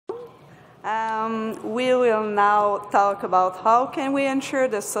We will now talk about how can we ensure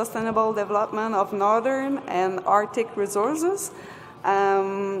the sustainable development of northern and Arctic resources.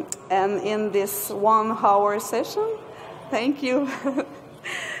 And in this 1 hour session, thank you.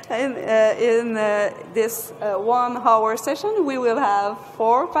 In this 1 hour session, we will have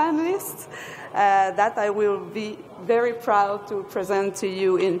 4 panelists that I will be very proud to present to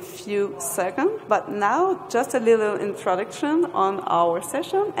you in few seconds. But now, just a little introduction on our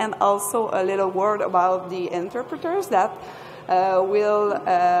session and also a little word about the interpreters that will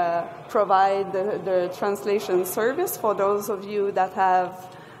provide the translation service for those of you that have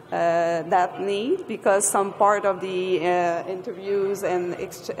that need, because some part of the interviews and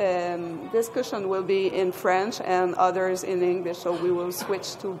discussion will be in French and others in English, so we will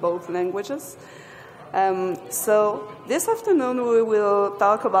switch to both languages. So this afternoon we will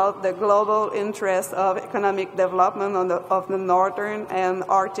talk about the global interest of economic development of the northern and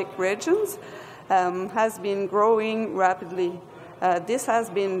Arctic regions has been growing rapidly. This has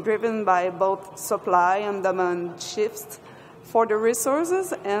been driven by both supply and demand shifts for the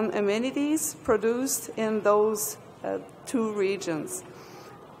resources and amenities produced in those 2 regions.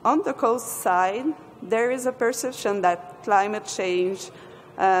 On the coast side, there is a perception that climate change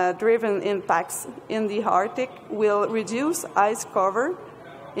driven impacts in the Arctic will reduce ice cover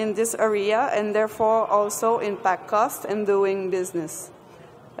in this area and therefore also impact cost in doing business.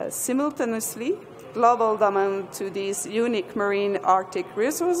 Simultaneously, global demand to these unique marine Arctic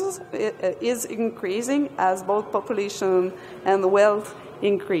resources is increasing as both population and wealth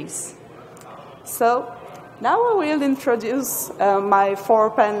increase. So now I will introduce my 4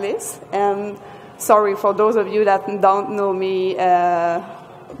 panelists, and sorry for those of you that don't know me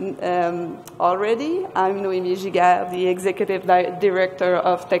already. I'm Noémie Giguère, the Executive Director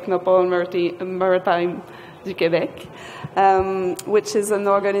of Technopole Maritime du Québec, which is an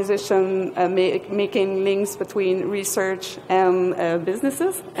organization making links between research and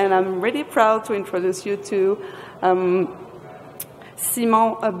businesses. And I'm really proud to introduce you to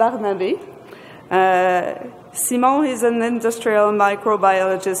Simon Barnabé. Simon is an industrial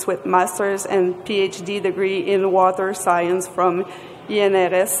microbiologist with master's and PhD degree in water science from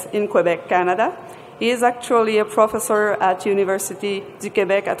INRS in Quebec, Canada. He is actually a professor at Université du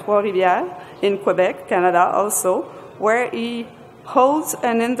Québec at Trois-Rivières in Quebec, Canada also, where he holds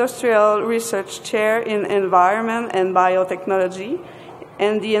an industrial research chair in environment and biotechnology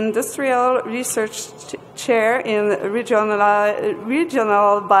and the industrial research chair in regional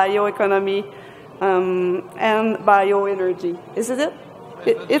bioeconomy and bioenergy. Is it?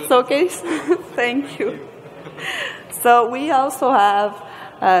 It's okay? Thank you. So we also have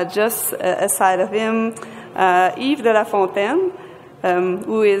just aside of him, Yves de la Fontaine,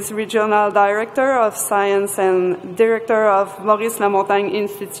 who is Regional Director of Science and Director of Maurice-Lamontagne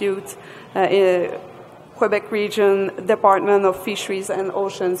Institute, Quebec Region, Department of Fisheries and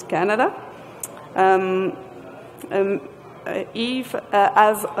Oceans, Canada. Yves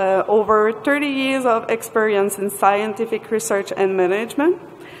has over 30 years of experience in scientific research and management.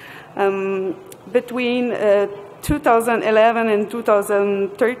 Between 2011 and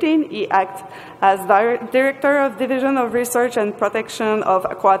 2013, he acted as Director of Division of Research and Protection of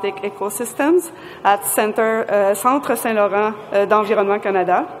Aquatic Ecosystems at Centre Saint-Laurent d'Environnement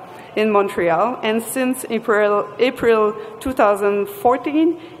Canada in Montreal. And since April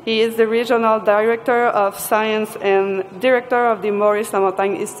 2014, he is the Regional Director of Science and Director of the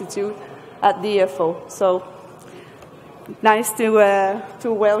Maurice-Lamontagne Institute at DFO. So nice to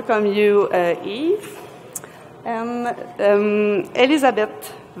welcome you, Yves. And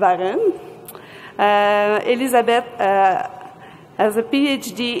Elisabeth Varennes. Elisabeth has a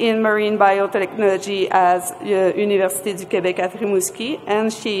PhD in marine biotechnology at Université du Québec at Rimouski,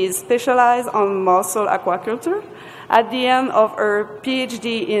 and she is specialized on mussel aquaculture. At the end of her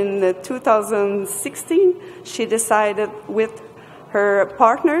PhD in 2016, she decided with her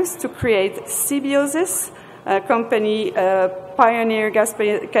partners to create Seabiosis, a company, pioneer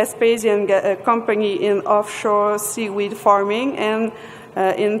Gaspasian company in offshore seaweed farming and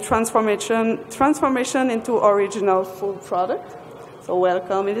in transformation into original food product. So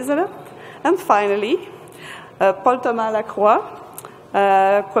welcome, Elisabeth. And finally, Paul Thomas Lacroix,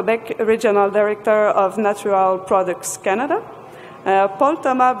 Quebec Regional Director of Natural Products Canada. Paul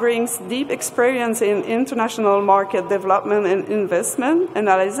Thomas brings deep experience in international market development and investment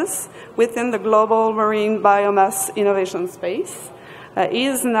analysis within the global marine biomass innovation space. He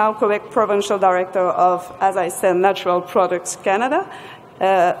is now Quebec Provincial Director of, as I said, Natural Products Canada,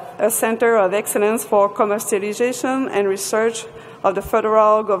 a center of excellence for commercialization and research of the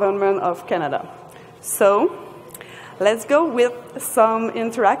federal government of Canada. So, let's go with some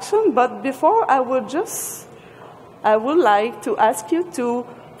interaction. But before, I would like to ask you to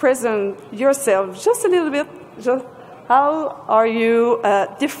present yourself just a little bit. Just how are you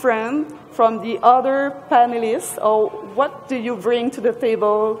different from the other panelists, or what do you bring to the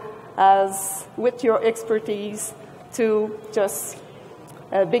table as with your expertise to just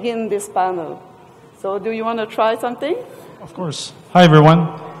begin this panel? So do you want to try something? Of course. Hi, everyone.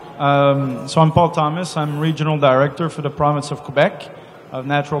 So I'm Paul Thomas. I'm Regional Director for the province of Quebec of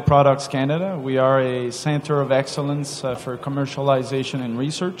Natural Products Canada. We are a center of excellence for commercialization and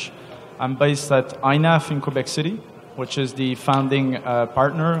research. I'm based at INAF in Quebec City, which is the founding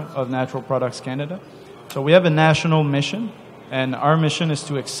partner of Natural Products Canada. So we have a national mission, and our mission is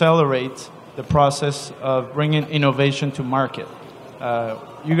to accelerate the process of bringing innovation to market.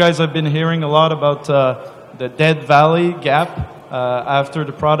 You guys have been hearing a lot about the Dead Valley gap after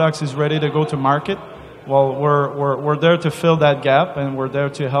the products is ready to go to market. Well, we're there to fill that gap, and we're there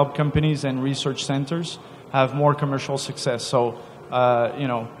to help companies and research centers have more commercial success. So, you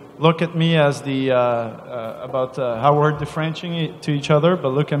know, look at me as the about how we're differentiating to each other, but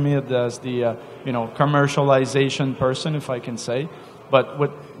look at me as the you know, commercialization person, if I can say, but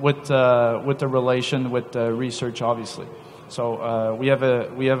with the relation with research, obviously. So we have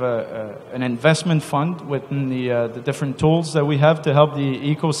an investment fund within the different tools that we have to help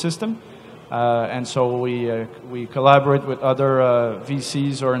the ecosystem, and so we collaborate with other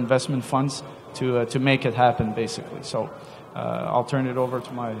VCs or investment funds to make it happen, basically. So I'll turn it over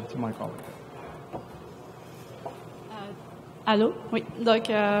to my colleague. Allô? Oui. Donc,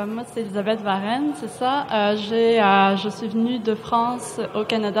 moi, c'est Elisabeth Varennes, c'est ça. Je suis venue de France au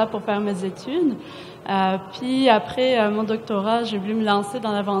Canada pour faire mes études. Puis après mon doctorat, j'ai voulu me lancer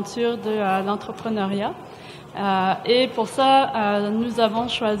dans l'aventure de l'entrepreneuriat. Et pour ça, nous avons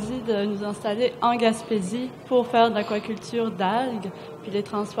choisi de nous installer en Gaspésie pour faire de l'aquaculture d'algues, puis les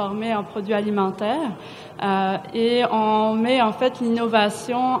transformer en produits alimentaires. Et on met en fait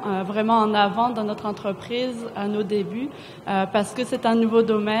l'innovation vraiment en avant dans notre entreprise à nos débuts, parce que c'est un nouveau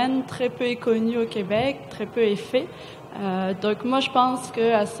domaine très peu connu au Québec, très peu est fait. Donc moi, je pense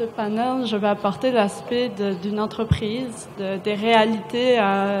qu'à ce panel, je vais apporter l'aspect d'une entreprise, des réalités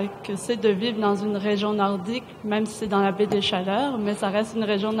que c'est de vivre dans une région nordique, même si c'est dans la baie des Chaleurs, mais ça reste une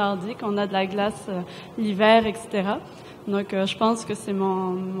région nordique, on a de la glace l'hiver, etc. Donc je pense que c'est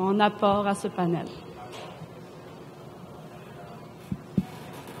mon apport à ce panel.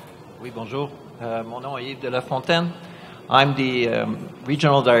 Oui, bonjour. Mon nom est Yves de la Fontaine. I'm the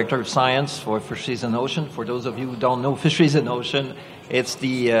Regional Director of Science for Fisheries and Ocean. For those of you who don't know Fisheries and Ocean, it's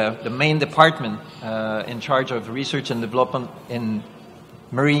the main department in charge of research and development in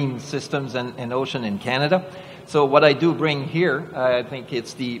marine systems and ocean in Canada. So what I do bring here, I think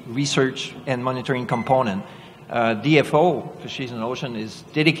it's the research and monitoring component. DFO, Fisheries and Ocean, is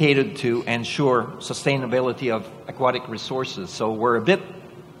dedicated to ensure sustainability of aquatic resources. So we're a bit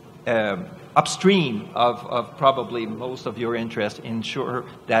upstream of probably most of your interest, ensure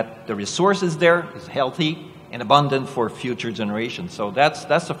that the resource is there, is healthy and abundant for future generations. So that's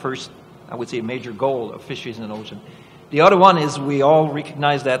the first, I would say, major goal of Fisheries and Ocean. The other one is we all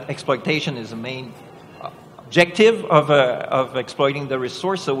recognize that exploitation is the main objective of exploiting the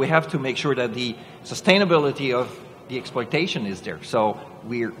resource, so we have to make sure that the sustainability of the exploitation is there. So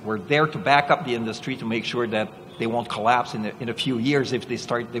we're there to back up the industry to make sure that they won't collapse in a few years if they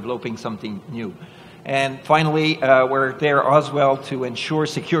start developing something new. And finally, we're there as well to ensure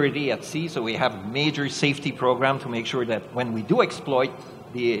security at sea, so we have a major safety program to make sure that when we do exploit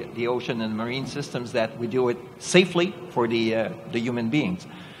the ocean and marine systems, that we do it safely for the human beings.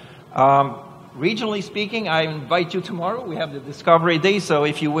 Regionally speaking, I invite you tomorrow. We have the Discovery Day, so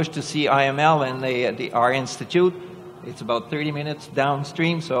if you wish to see IML and our institute, it's about 30 minutes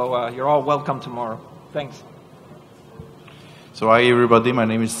downstream, so you're all welcome tomorrow. Thanks. So hi everybody, my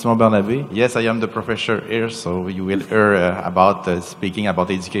name is Simon Bernabé. Yes, I am the professor here, so you will hear about speaking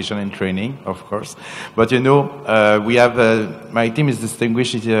about education and training, of course. But you know, we have my team is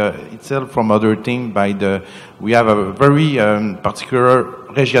distinguished itself from other teams by we have a very particular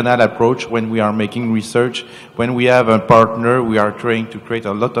regional approach when we are making research. When we have a partner, we are trying to create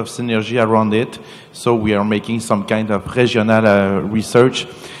a lot of synergy around it. So we are making some kind of regional research.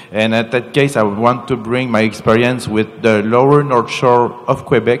 And at that case, I would want to bring my experience with the lower North Shore of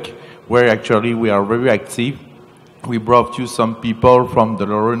Quebec, where actually we are very active. we brought you some people from the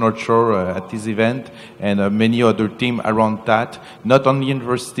Lower North Shore at this event, and many other teams around that. Not only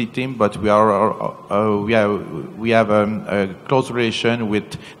university team, but we have a close relation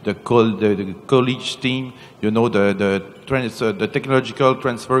with the college team. You know, the Technological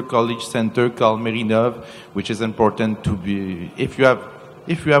Transfer College Center called Mérineuve, which is important to be. If you have,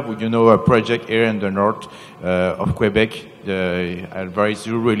 you know, a project here in the north of Quebec, I advise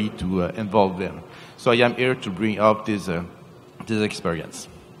you really to involve them. So I am here to bring up this experience.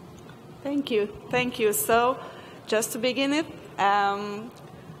 Thank you. Thank you. So just to begin it,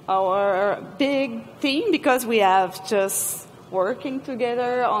 our big theme, because we have just working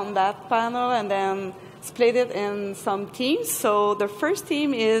together on that panel and then split it in some teams. So the first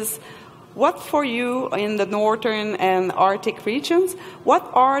team is, what for you in the northern and Arctic regions, what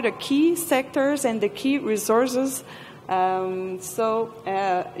are the key sectors and the key resources? En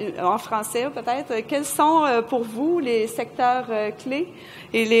français peut-être, quels sont pour vous les secteurs clés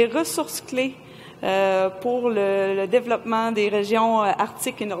et les ressources clés pour le développement des régions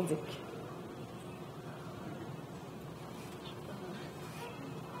arctiques et nordiques?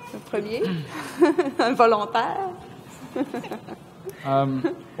 Le premier, un volontaire.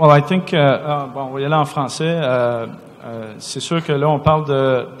 Well, I think, bon, on va y aller en français. C'est sûr que là, on parle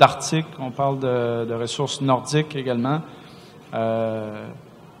d'Arctique, on parle de ressources nordiques également.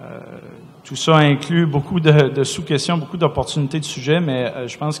 Tout ça inclut beaucoup de sous-questions, beaucoup d'opportunités de sujets, mais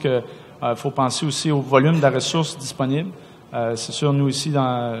je pense que faut penser aussi au volume de la ressource disponible. C'est sûr, nous ici,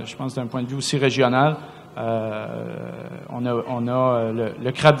 je pense d'un point de vue aussi régional, on a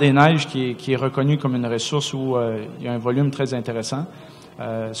le crabe des neiges qui est reconnu comme une ressource où il y a un volume très intéressant.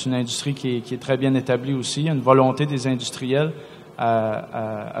 C'est une industrie qui est très bien établie aussi. Il y a une volonté des industriels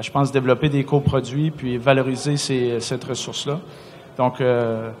à je pense, développer des coproduits puis valoriser cette ressource-là. Donc,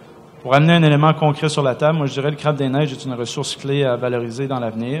 pour amener un élément concret sur la table, moi, je dirais que le crabe des neiges est une ressource clé à valoriser dans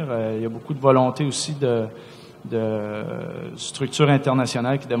l'avenir. Il y a beaucoup de volonté aussi de structures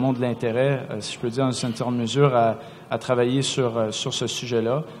internationales qui démontrent l'intérêt, si je peux dire, dans une certaine mesure, à travailler sur ce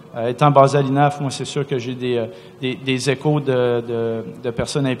sujet-là. Étant basé à l'INAF, moi, c'est sûr que j'ai des échos de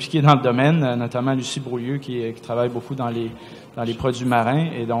personnes impliquées dans le domaine, notamment Lucie Brouilleux, qui travaille beaucoup dans les produits marins.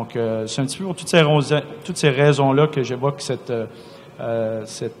 Et donc, c'est un petit peu pour toutes ces raisons-là que j'évoque cette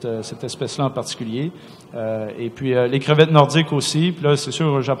espèce-là en particulier. Et puis, les crevettes nordiques aussi. Puis là, c'est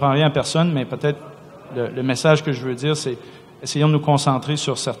sûr, j'apprends rien à personne, mais peut-être le message que je veux dire, c'est essayons de nous concentrer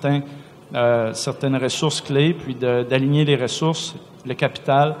sur certaines ressources clés, puis d'aligner les ressources, le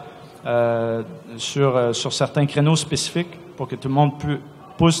capital, sur certains créneaux spécifiques pour que tout le monde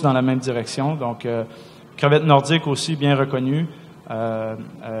pousse dans la même direction. Donc, crevettes nordiques aussi bien reconnues. Je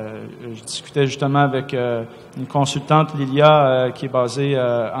discutais justement avec une consultante, Lilia, qui est basée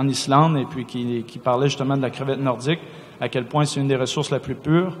en Islande, et puis qui parlait justement de la crevette nordique, à quel point c'est une des ressources la plus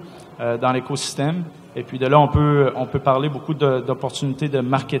pure dans l'écosystème. Et puis de là, on peut parler beaucoup d'opportunités de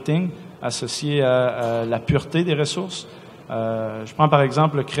marketing associées à la pureté des ressources. Je prends par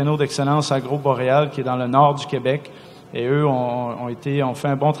exemple le créneau d'excellence agro-boréal qui est dans le nord du Québec. Et eux ont fait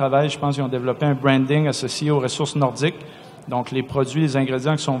un bon travail. Je pense qu'ils ont développé un branding associé aux ressources nordiques. Donc les produits, les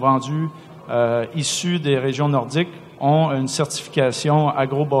ingrédients qui sont vendus issus des régions nordiques ont une certification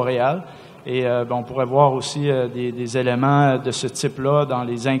agro-boréale. Et on pourrait voir aussi des éléments de ce type-là dans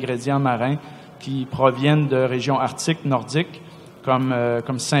les ingrédients marins qui proviennent de régions arctiques, nordiques,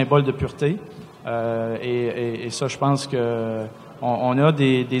 comme symbole de pureté. Et ça, je pense que on a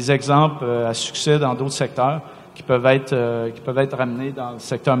des exemples à succès dans d'autres secteurs qui peuvent être ramenés dans le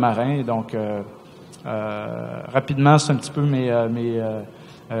secteur marin. Et donc, rapidement, c'est un petit peu mes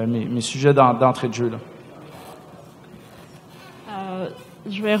sujets d'entrée de jeu, là.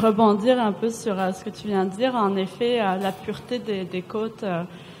 Je vais rebondir un peu sur ce que tu viens de dire. En effet, la pureté des côtes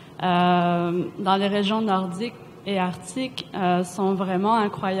dans les régions nordiques et arctiques sont vraiment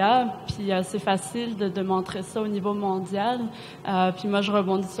incroyables. Puis c'est facile de montrer ça au niveau mondial. Puis moi, je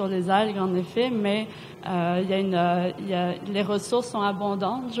rebondis sur les algues, en effet, mais les ressources sont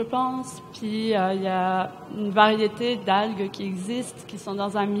abondantes, je pense. Puis il y a une variété d'algues qui existent, qui sont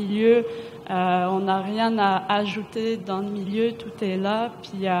dans un milieu. On n'a rien à ajouter dans le milieu, tout est là.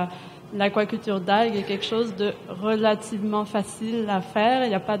 Puis l'aquaculture d'algues est quelque chose de relativement facile à faire. Il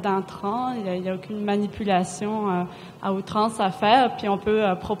n'y a pas d'intrants, il n'y a aucune manipulation à outrance à faire. Puis on peut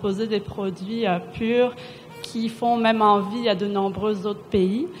proposer des produits purs qui font même envie à de nombreux autres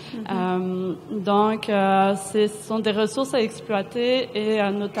pays. Donc, ce sont des ressources à exploiter et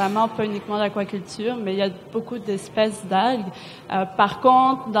notamment pas uniquement l'aquaculture, mais il y a beaucoup d'espèces d'algues. Par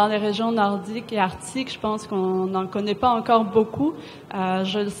contre, dans les régions nordiques et arctiques, je pense qu'on n'en connaît pas encore beaucoup.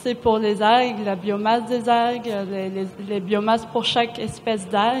 Je le sais pour les algues, la biomasse des algues, les biomasses pour chaque espèce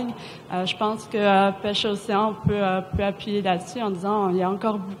d'algue. Je pense que Pêche Océan peut appuyer là-dessus en disant qu'il y a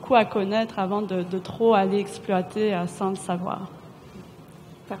encore beaucoup à connaître avant de trop aller exploiter sans le savoir.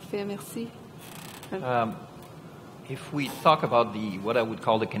 Parfait, merci. If we talk about what I would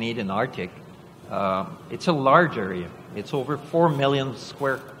call the Canadian Arctic, it's a large area. It's over 4 million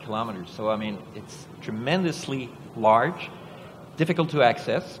square kilometers. So, I mean, it's tremendously large, difficult to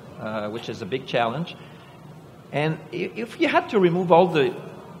access, which is a big challenge. And if you had to remove all the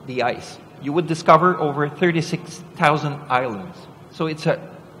ice, you would discover over 36,000 islands. So it's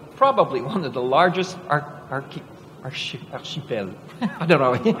probably one of the largest archipel. I don't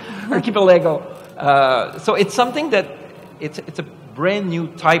know, archipelago. So it's something that it's a brand new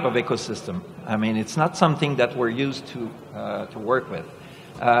type of ecosystem. I mean, it's not something that we're used to work with.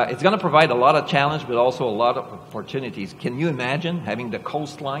 It's going to provide a lot of challenge, but also a lot of opportunities. Can you imagine having the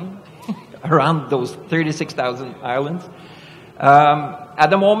coastline around those 36,000 islands? At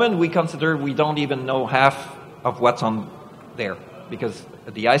the moment, we consider we don't even know half of what's on there, because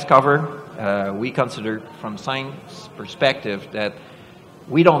the ice cover, we consider from science perspective that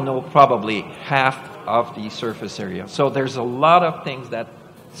we don't know probably half of the surface area. So there's a lot of things that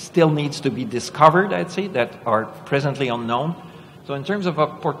still needs to be discovered, I'd say, that are presently unknown. So in terms of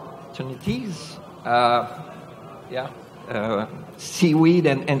opportunities, seaweed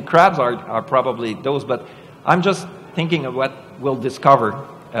and crabs are probably those, but I'm just thinking of what we'll discover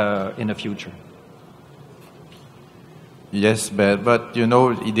in the future. Yes, but you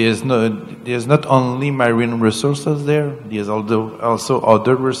know, there's not only marine resources there. There's also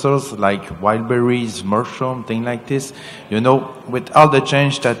other resources like wild berries, mushroom, things like this. You know, with all the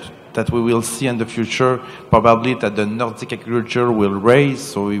change that we will see in the future, probably that the Nordic agriculture will raise,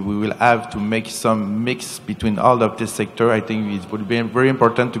 so we will have to make some mix between all of this sector. I think it would be very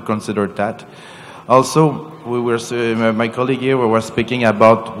important to consider that. Also, my colleague here was speaking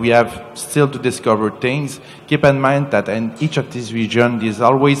about we have still to discover things. Keep in mind that in each of these regions, there's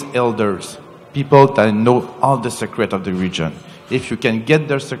always elders, people that know all the secrets of the region. If you can get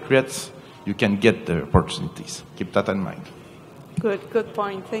their secrets, you can get the opportunities. Keep that in mind. Good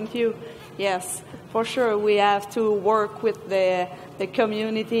point. Thank you. Yes, for sure. We have to work with the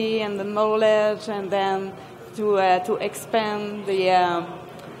community and the knowledge, and then to expand the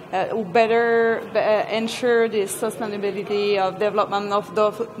better ensure the sustainability of development of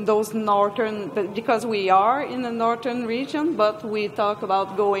those northern, because we are in the northern region, but we talk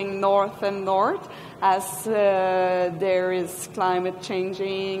about going north and north as there is climate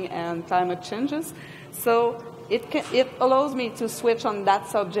changing and climate changes. So it allows me to switch on that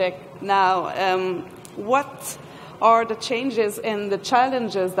subject now. What are the changes and the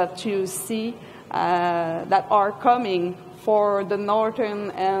challenges that you see that are coming for the northern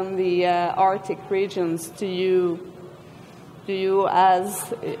and the Arctic regions? Do you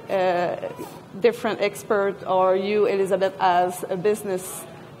as different expert, or you, Elisabeth, as a business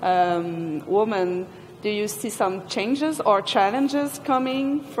woman, do you see some changes or challenges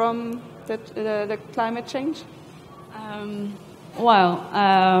coming from the climate change?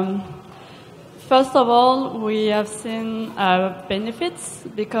 First of all, we have seen benefits,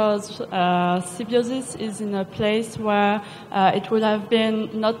 because Seabiosis is in a place where it would have been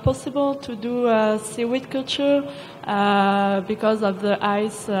not possible to do seaweed culture because of the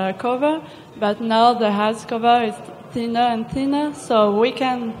ice cover, but now the ice cover is thinner and thinner, so we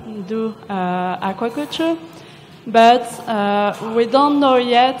can do aquaculture. But we don't know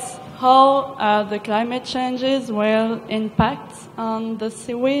yet how the climate changes will impact on the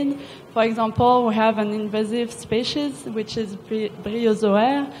seaweed. For example, we have an invasive species, which is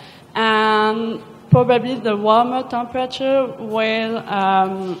bryozoaire, and probably the warmer temperature will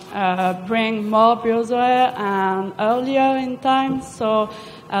bring more bryozoaire and earlier in time. So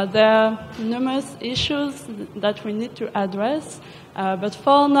there are numerous issues that we need to address. But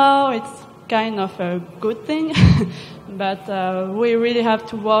for now, it's kind of a good thing. But we really have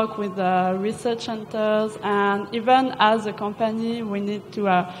to work with research centers, and even as a company, we need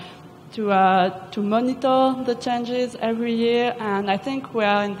to monitor the changes every year, and I think we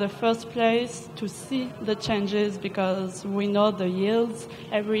are in the first place to see the changes because we know the yields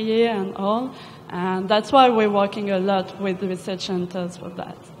every year and all, and that's why we're working a lot with the research centers for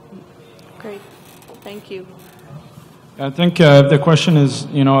that. Great, thank you. I think the question is,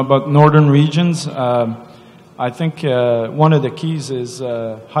 about northern regions. I think one of the keys is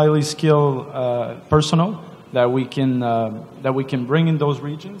highly skilled personnel that we can bring in those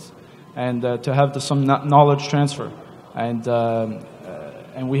regions, and to have some knowledge transfer, and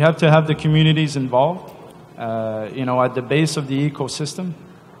we have to have the communities involved, at the base of the ecosystem,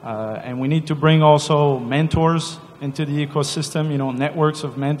 and we need to bring also mentors into the ecosystem, networks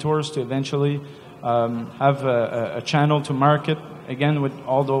of mentors to eventually have a channel to market again with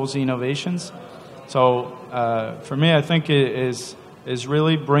all those innovations. So for me, I think it is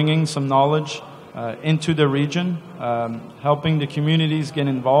really bringing some knowledge into the region, helping the communities get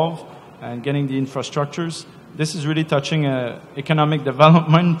involved and getting the infrastructures. This is really touching economic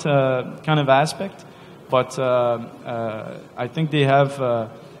development kind of aspect, but I think they have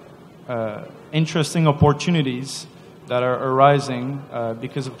interesting opportunities that are arising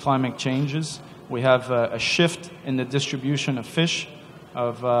because of climate changes. We have a shift in the distribution of fish,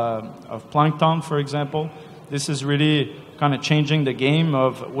 of plankton, for example. This is really kind of changing the game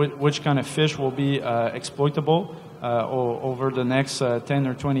of which kind of fish will be exploitable over the next 10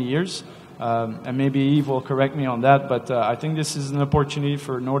 or 20 years. And maybe Yves will correct me on that, but I think this is an opportunity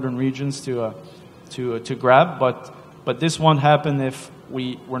for northern regions to grab. But this won't happen if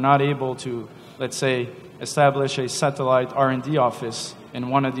we were not able to, let's say, establish a satellite R&D office in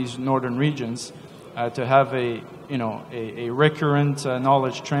one of these northern regions to have a recurrent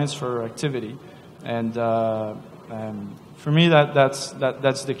knowledge transfer activity. And for me, that's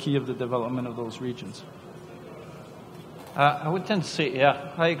the key of the development of those regions. I would tend to say,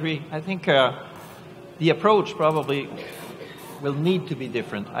 yeah, I agree. I think the approach probably will need to be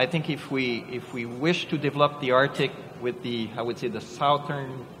different. I think if we wish to develop the Arctic with the, I would say, the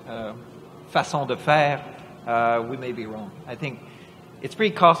southern façon de faire, we may be wrong. I think it's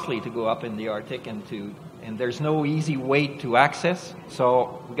pretty costly to go up in the Arctic, and there's no easy way to access.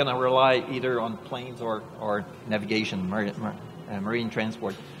 So we're going to rely either on planes or navigation, marine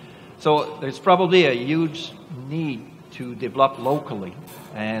transport. So there's probably a huge need to develop locally,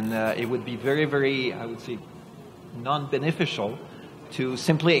 and it would be very, very, I would say, non-beneficial to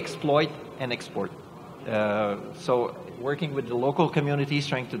simply exploit and export. So working with the local communities,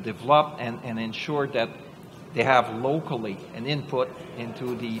 trying to develop and ensure that they have locally an input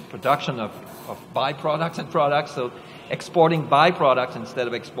into the production of byproducts and products. So exporting byproducts instead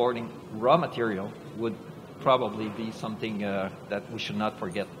of exporting raw material would probably be something that we should not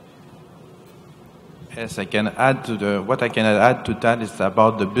forget. Yes, I can add to what I can add to that is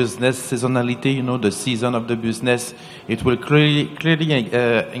about the business seasonality. The season of the business, it will clearly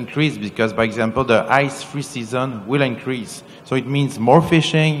increase because, by example, the ice-free season will increase. So it means more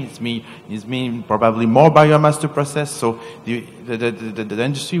fishing. It means probably more biomass to process. So the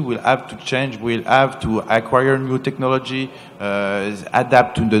industry will have to change. Will have to acquire new technology,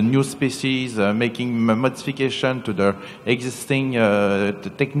 adapt to the new species, making modification to the existing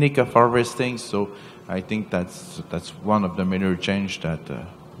the technique of harvesting. So I think that's one of the major change that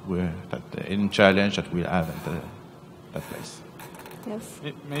in challenge that we'll have at that place. Yes.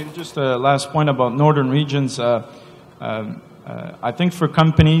 Maybe just a last point about northern regions. I think for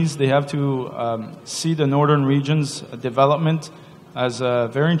companies, they have to see the northern regions development as a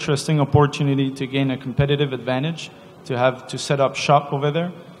very interesting opportunity to gain a competitive advantage, to set up shop over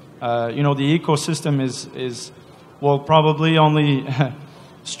there. The ecosystem will probably only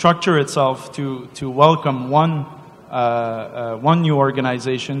structure itself to welcome one new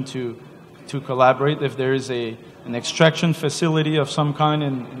organization to collaborate. If there is an extraction facility of some kind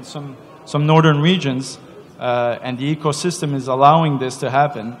in some northern regions, and the ecosystem is allowing this to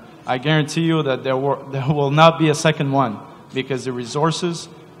happen, I guarantee you that there will not be a second one, because the resources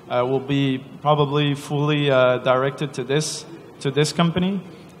will be probably fully directed to this company.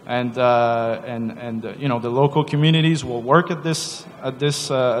 And the local communities will work at this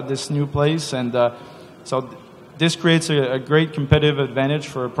new place, and so this creates a great competitive advantage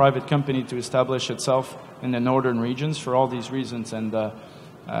for a private company to establish itself in the northern regions for all these reasons. And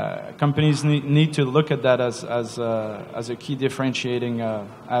companies need to look at that as a key differentiating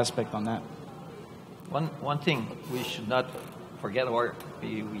aspect on that. One thing we should not forget, or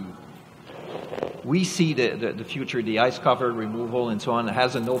we see the future, the ice cover removal and so on,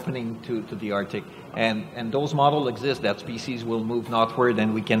 has an opening to the Arctic. And those models exist, that species will move northward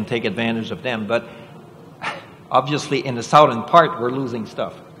and we can take advantage of them. But obviously in the southern part, we're losing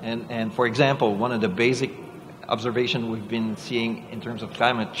stuff. And for example, one of the basic observations we've been seeing in terms of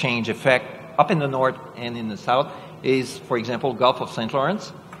climate change effect up in the north and in the south is, for example, Gulf of St.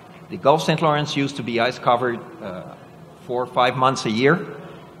 Lawrence. The Gulf of St. Lawrence used to be ice covered 4 or 5 months a year.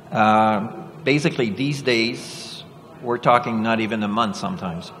 Basically, these days, we're talking not even a month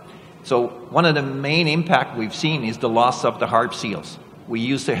sometimes. So one of the main impact we've seen is the loss of the harp seals. We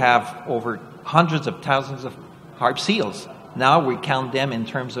used to have over hundreds of thousands of harp seals. Now we count them in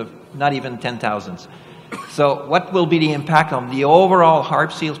terms of not even 10,000s. So what will be the impact on the overall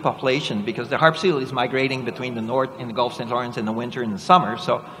harp seals population? Because the harp seal is migrating between the north and the Gulf St. Lawrence in the winter and the summer.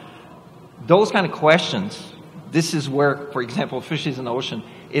 So those kind of questions, this is where, for example, fisheries in the ocean,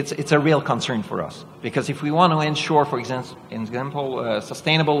 it's a real concern for us. Because if we want to ensure, for example,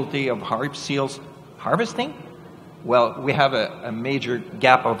 sustainability of harp seals harvesting, well, we have a major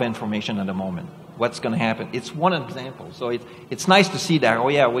gap of information at the moment. What's going to happen? It's one example. So it's nice to see that, oh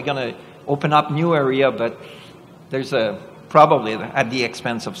yeah, we're going to open up new area, but there's probably at the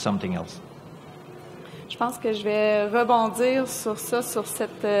expense of something else. Je pense que je vais rebondir sur ça, sur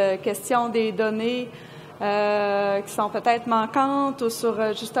cette question des données qui sont peut-être manquantes ou sur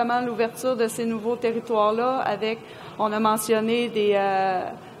justement l'ouverture de ces nouveaux territoires-là avec, on a mentionné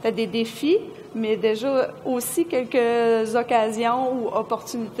peut-être des défis, mais déjà aussi quelques occasions ou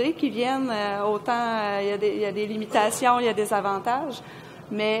opportunités qui viennent, autant il y a des limitations, il y a des avantages,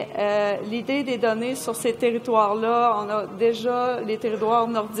 mais l'idée des données sur ces territoires-là, on a déjà les territoires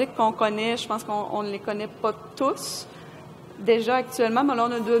nordiques qu'on connaît, je pense qu'on ne les connaît pas tous déjà actuellement, mais là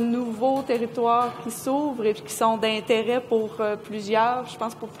on a de nouveaux territoires qui s'ouvrent et qui sont d'intérêt pour plusieurs, je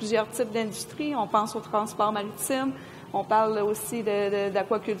pense pour plusieurs types d'industries. On pense au transport maritime, on parle aussi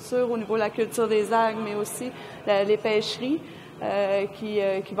d'aquaculture au niveau de la culture des algues, mais aussi les pêcheries qui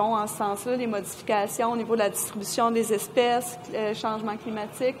vont en ce sens-là, les modifications au niveau de la distribution des espèces, changement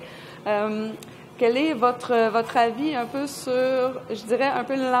climatique. Quel est votre avis un peu sur, je dirais, un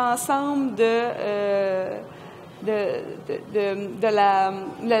peu l'ensemble de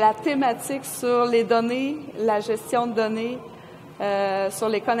la thématique sur les données, la gestion de données, sur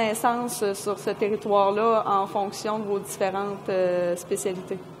les connaissances sur ce territoire-là en fonction de vos différentes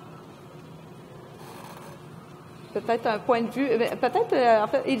spécialités? Peut-être un point de vue, peut-être, en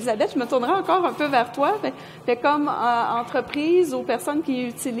fait, Elisabeth, je me tournerai encore un peu vers toi, mais comme entreprise ou personne qui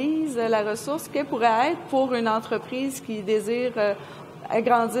utilise la ressource, qu'elle pourrait être pour une entreprise qui désire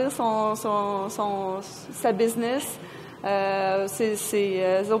agrandir sa business,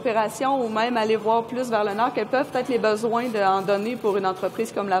 ses opérations, ou même aller voir plus vers le nord, quels peuvent être les besoins en données pour une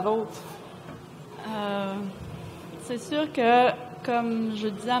entreprise comme la vôtre? C'est sûr que, comme je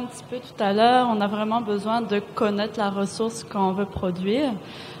disais un petit peu tout à l'heure, on a vraiment besoin de connaître la ressource qu'on veut produire.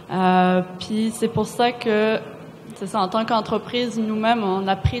 Puis c'est pour ça que, c'est ça, en tant qu'entreprise, nous-mêmes, on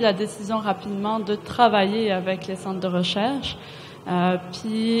a pris la décision rapidement de travailler avec les centres de recherche.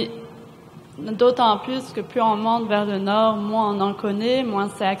 Puis d'autant plus que plus on monte vers le nord, moins on en connaît, moins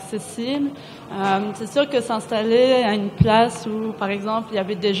c'est accessible. C'est sûr que s'installer à une place où, par exemple, il y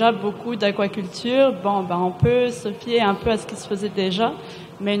avait déjà beaucoup d'aquaculture, on peut se fier un peu à ce qui se faisait déjà,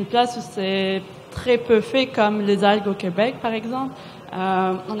 mais une place où c'est très peu fait, comme les algues au Québec, par exemple,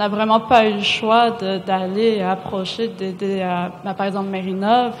 on n'a vraiment pas eu le choix d'aller approcher par exemple,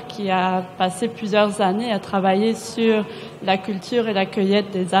 Marinov, qui a passé plusieurs années à travailler sur la culture et la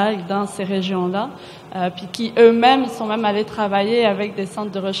cueillette des algues dans ces régions-là, puis qui eux-mêmes sont même allés travailler avec des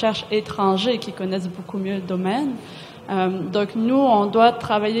centres de recherche étrangers qui connaissent beaucoup mieux le domaine. Donc nous, on doit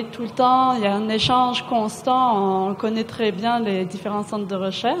travailler tout le temps, il y a un échange constant, on connaît très bien les différents centres de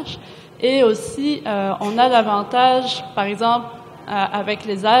recherche, et aussi on a l'avantage, par exemple, avec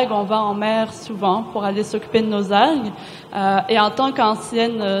les algues, on va en mer souvent pour aller s'occuper de nos algues. Et en tant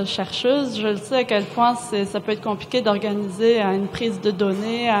qu'ancienne chercheuse, je le sais à quel point ça peut être compliqué d'organiser une prise de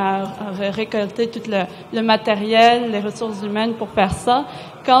données, à récolter tout le matériel, les ressources humaines pour faire ça,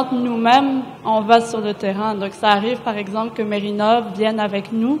 quand nous-mêmes, on va sur le terrain. Donc ça arrive, par exemple, que Marinov vienne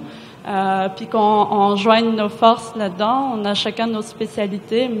avec nous, puis qu'on joigne nos forces là-dedans. On a chacun nos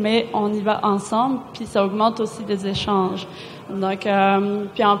spécialités, mais on y va ensemble, puis ça augmente aussi les échanges. Donc,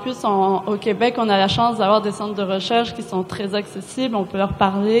 puis en plus, au Québec, on a la chance d'avoir des centres de recherche qui sont très accessibles, on peut leur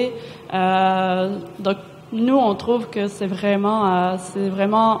parler. Donc, nous, on trouve que c'est vraiment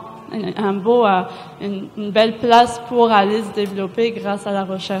une belle place pour aller se développer grâce à la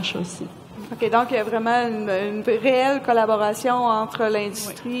recherche aussi. OK, donc il y a vraiment une réelle collaboration entre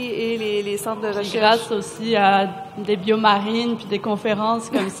l'industrie et les centres de recherche. Grâce aussi à des biomarines puis des conférences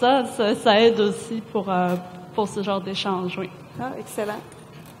comme ça aide aussi pour ce genre d'échange, oui. Ah, excellent.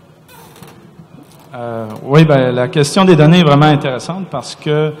 Oui, la question des données est vraiment intéressante parce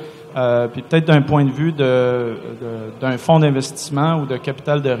que, puis peut-être d'un point de vue d'un fonds d'investissement ou de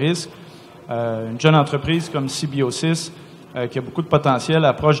capital de risque, une jeune entreprise comme Seabiosis, qui a beaucoup de potentiel,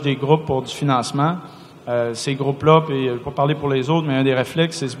 approche des groupes pour du financement. Ces groupes-là, puis je ne vais pas parler pour les autres, mais un des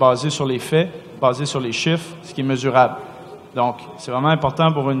réflexes, c'est se baser sur les faits, baser sur les chiffres, ce qui est mesurable. Donc, c'est vraiment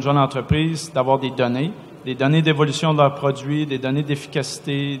important pour une jeune entreprise d'avoir des données d'évolution de leurs produits, des données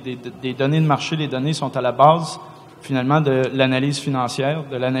d'efficacité, des données de marché. Les données sont à la base, finalement, de l'analyse financière,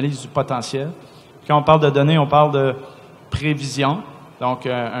 de l'analyse du potentiel. Quand on parle de données, on parle de prévision. Donc,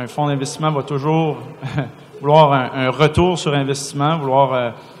 un fonds d'investissement va toujours vouloir un retour sur investissement,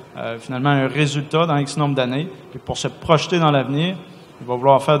 vouloir finalement un résultat dans X nombre d'années. Et pour se projeter dans l'avenir, il va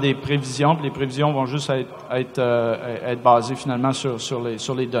vouloir faire des prévisions, puis les prévisions vont juste être basées finalement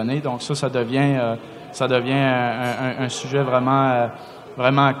sur les données. Donc ça devient un sujet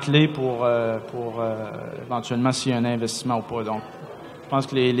vraiment clé pour éventuellement s'il y a un investissement ou pas. Donc, je pense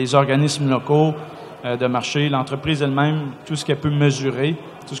que les organismes locaux de marché, l'entreprise elle-même, tout ce qu'elle peut mesurer,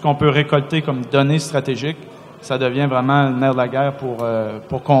 tout ce qu'on peut récolter comme données stratégiques, ça devient vraiment le nerf de la guerre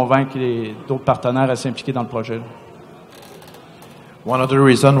pour convaincre d'autres partenaires à s'impliquer dans le projet. One other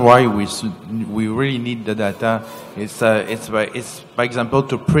reason why we really need the data is by example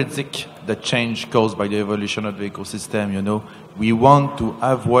to predict the change caused by the evolution of the ecosystem. You know, we want to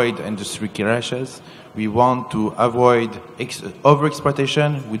avoid industry crashes. We want to avoid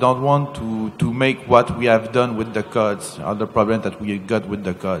overexploitation. We don't want to make what we have done with the cods, or the problem that we got with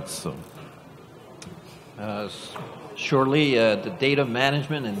the cods. So. Surely the data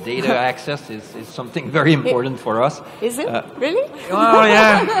management and data access is something very important for us. Is it? Really? Oh,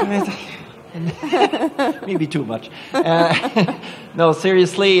 yeah. Maybe too much. No,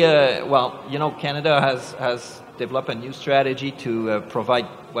 seriously, well, you know, Canada has developed a new strategy to provide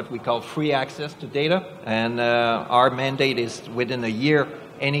what we call free access to data. And our mandate is within a year,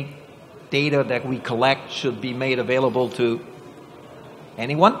 any data that we collect should be made available to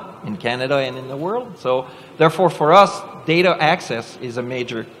anyone in Canada and in the world. So therefore, for us, data access is a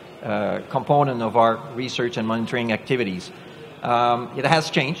major component of our research and monitoring activities. It has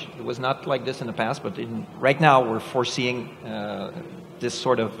changed. It was not like this in the past, but right now we're foreseeing this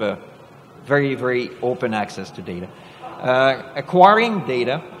sort of very, very open access to data. Acquiring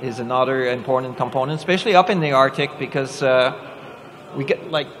data is another important component, especially up in the Arctic, because we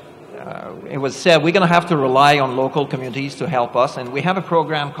get, like it was said, we're going to have to rely on local communities to help us, and we have a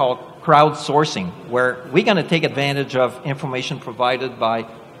program called crowdsourcing, where we're going to take advantage of information provided by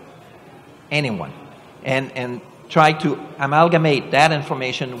anyone, and try to amalgamate that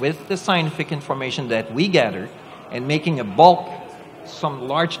information with the scientific information that we gather, and making a bulk, some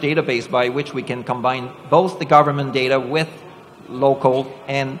large database by which we can combine both the government data with local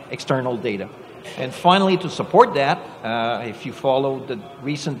and external data. And finally, to support that, if you follow the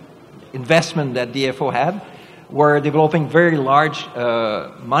recent investment that DFO had, we're developing very large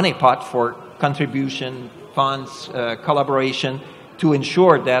money pot for contribution, funds, collaboration, to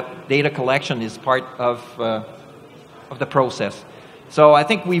ensure that data collection is part of the process. So I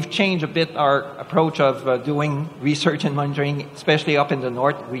think we've changed a bit our approach of doing research and monitoring, especially up in the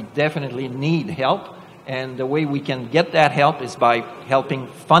north. We definitely need help, and the way we can get that help is by helping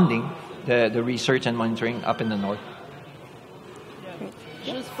funding the research and monitoring up in the north.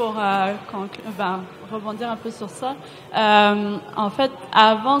 Juste pour rebondir un peu sur ça, en fait,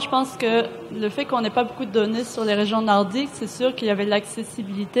 avant, je pense que le fait qu'on n'ait pas beaucoup de données sur les régions nordiques, c'est sûr qu'il y avait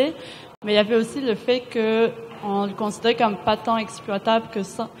l'accessibilité, mais il y avait aussi le fait qu'on le considérait comme pas tant exploitable que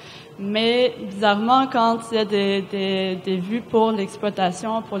ça. Mais bizarrement, quand il y a des vues pour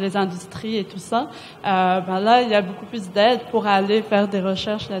l'exploitation, pour les industries et tout ça, là, il y a beaucoup plus d'aide pour aller faire des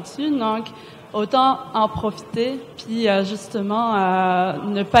recherches là-dessus. Donc, autant en profiter, puis justement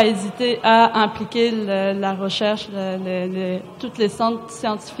ne pas hésiter à impliquer la recherche, toutes les centres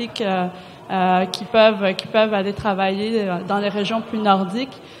scientifiques qui peuvent aller travailler dans les régions plus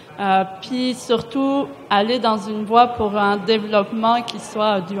nordiques, puis surtout aller dans une voie pour un développement qui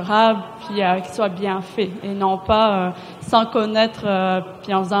soit durable, puis qui soit bien fait, et non pas sans connaître,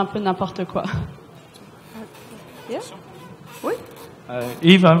 puis en faisant un peu n'importe quoi. Yes. Oui.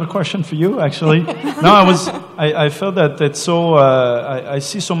 Yves, I have a question for you, actually. No, I felt that it's so, I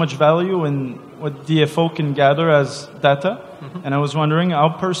see so much value in what DFO can gather as data, and I was wondering how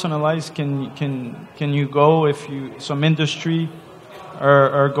personalized can you go if some industry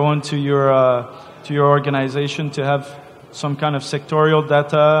are going to your organization to have some kind of sectorial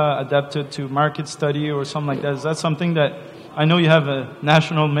data adapted to market study or something like that? Is that something that, I know you have a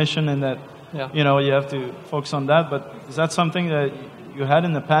national mission and that, you know, you have to focus on that, but is that something that you had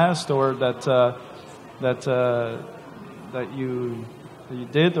in the past, or that you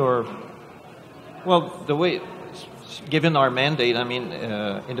did, or? Well, the way, given our mandate, I mean,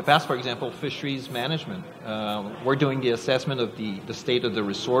 in the past, for example, fisheries management, we're doing the assessment of the state of the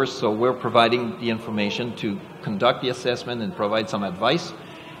resource, so we're providing the information to conduct the assessment and provide some advice.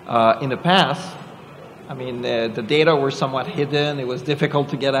 In the past, I mean, the data were somewhat hidden. It was difficult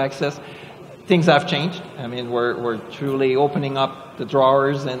to get access. Things have changed. I mean, we're truly opening up the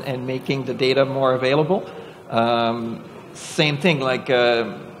drawers and making the data more available. Same thing, like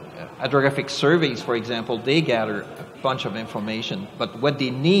hydrographic surveys, for example, they gather a bunch of information, but what they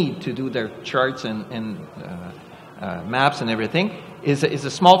need to do their charts and maps and everything is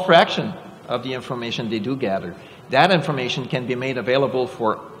a small fraction of the information they do gather. That information can be made available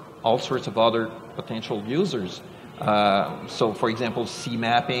for all sorts of other potential users. So, for example, sea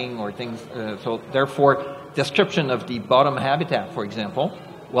mapping or things. So, therefore, description of the bottom habitat, for example,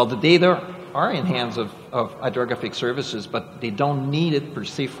 well, the data are in hands of hydrographic services, but they don't need it per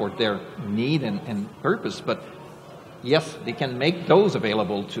se for their need and purpose. But yes, they can make those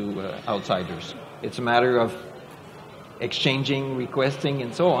available to outsiders. It's a matter of exchanging, requesting,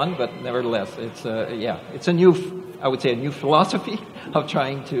 and so on. But nevertheless, it's it's a new, I would say, a new philosophy of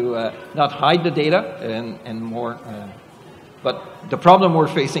trying to not hide the data and more. But the problem we're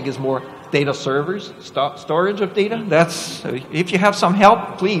facing is more data servers, storage of data. That's if you have some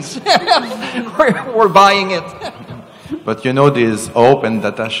help, please. we're buying it. But you know, there's hope and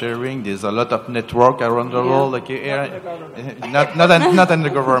data sharing. There's a lot of network around the world. Like, not in the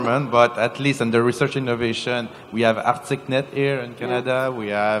government, but at least in the research innovation. We have ArcticNet here in Canada.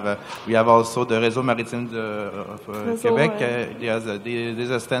 Yeah. We have also the Réseau Maritime of Quebec. There's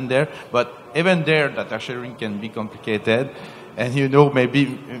a stand there. But even there, data sharing can be complicated. And you know,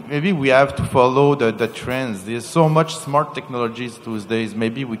 maybe we have to follow the trends. There's so much smart technologies these days.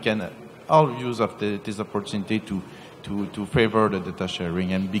 Maybe we can all use of this opportunity to favor the data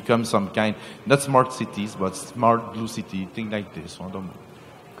sharing and become some kind, not smart cities, but smart blue city, thing like this. I don't know.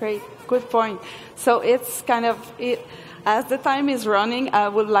 Great, good point. So it's kind of, as the time is running, I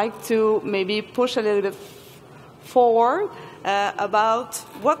would like to maybe push a little bit forward about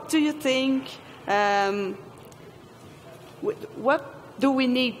what do you think, what do we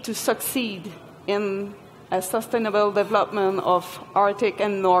need to succeed in a sustainable development of Arctic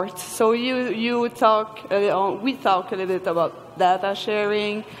and North? So we talk a little bit about data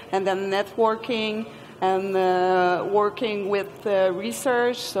sharing and then networking and working with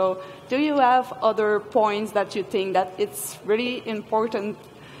research. So do you have other points that you think that it's really important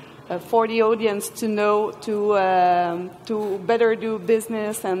for the audience to know to better do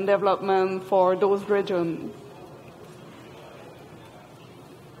business and development for those regions?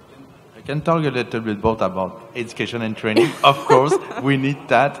 I can talk a little bit both about education and training. Of course, we need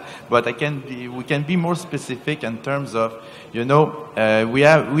that, but we can be more specific in terms of, you know, we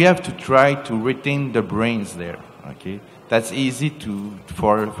have to try to retain the brains there. Okay, that's easy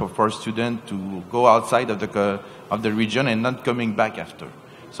for students to go outside of the region and not coming back after.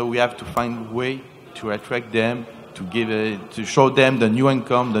 So we have to find a way to attract them, to show them the new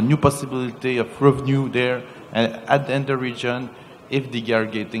income, the new possibility of revenue there in the region, if they are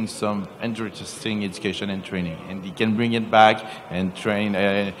getting some interesting education and training, and they can bring it back and train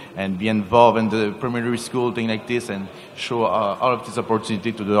and be involved in the primary school, thing like this, and show all of this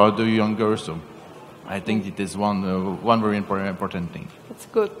opportunity to the other younger. So I think it is one very important thing. That's a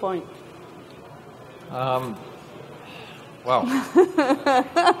good point. Wow.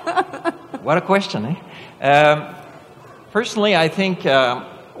 What a question, eh? Personally, I think,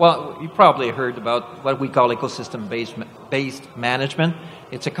 well, you probably heard about what we call ecosystem-based management.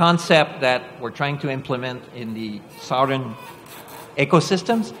 It's a concept that we're trying to implement in the southern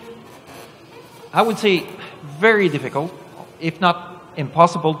ecosystems. I would say very difficult, if not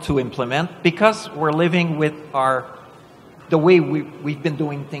impossible to implement, because we're living with the way we've been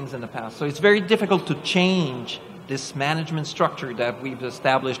doing things in the past. So it's very difficult to change this management structure that we've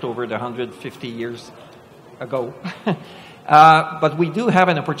established over the 150 years ago. But we do have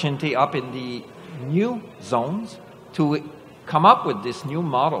an opportunity up in the new zones to come up with this new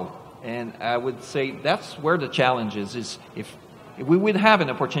model. And I would say that's where the challenge is if we would have an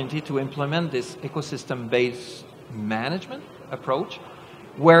opportunity to implement this ecosystem-based management approach,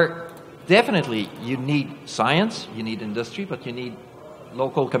 where definitely you need science, you need industry, but you need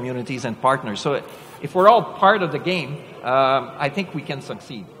local communities and partners. So if we're all part of the game, I think we can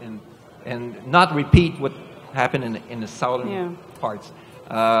succeed and not repeat what happened in the southern parts.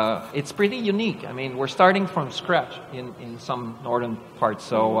 It's pretty unique. I mean, we're starting from scratch in some northern parts.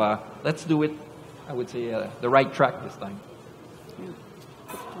 So let's do it, I would say, the right track this time.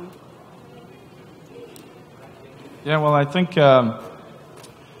 Yeah, well, I think,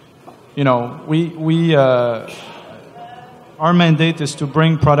 you know, our mandate is to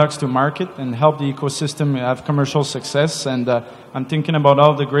bring products to market and help the ecosystem have commercial success. And I'm thinking about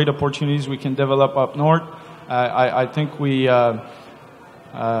all the great opportunities we can develop up north. I think we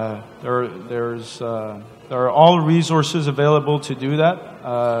There are all resources available to do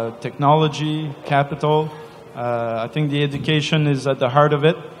that. Technology, capital. I think the education is at the heart of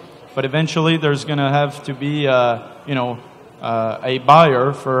it. But eventually, there's going to have to be, a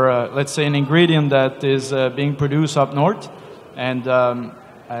buyer for, let's say, an ingredient that is being produced up north. And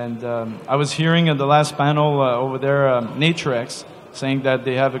I was hearing at the last panel over there, NatureX, saying that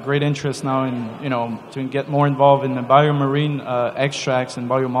they have a great interest now in, to get more involved in the biomarine extracts and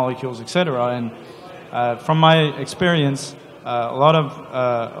biomolecules, etc. And from my experience, a lot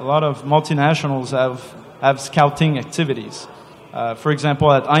of multinationals have scouting activities. For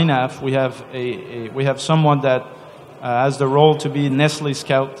example, at INAF, we have someone that has the role to be Nestle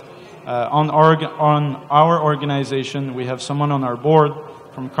Scout. On our organization, we have someone on our board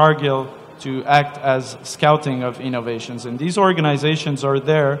from Cargill to act as scouting of innovations. And these organizations are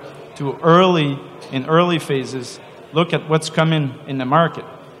there to in early phases, look at what's coming in the market.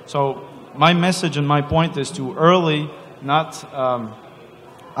 So my message and my point is to not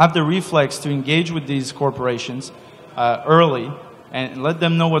have the reflex to engage with these corporations early and let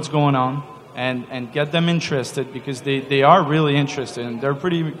them know what's going on and get them interested, because they are really interested and they're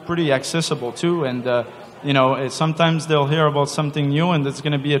pretty accessible too. And sometimes they'll hear about something new and it's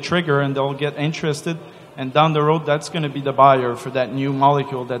going to be a trigger and they'll get interested, and down the road that's going to be the buyer for that new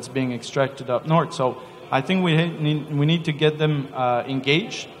molecule that's being extracted up north. So I think we need to get them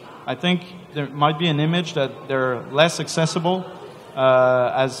engaged. I think there might be an image that they're less accessible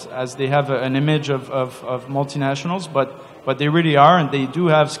as they have an image of multinationals, but they really are, and they do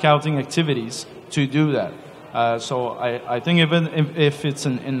have scouting activities to do that. So I think even if it's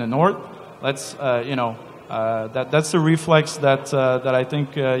in the north, let's that's the reflex that I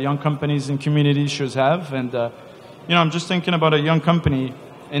think young companies and communities should have. And I'm just thinking about a young company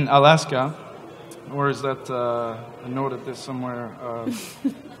in Alaska. Where is that? I noted this somewhere.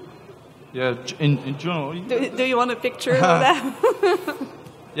 Yeah, in Juneau. Do you want a picture of that?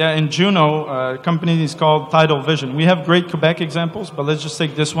 Yeah, in Juneau, a company is called Tidal Vision. We have great Quebec examples, but let's just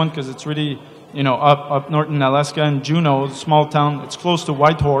take this one because it's really, up north in Alaska. In Juneau, a small town, it's close to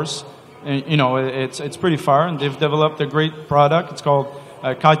Whitehorse. And, it's pretty far, and they've developed a great product. It's called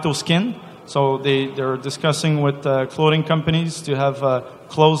Kaito Skin. So they're discussing with clothing companies to have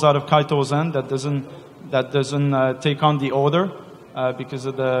clothes out of chitosan that doesn't take on the odor because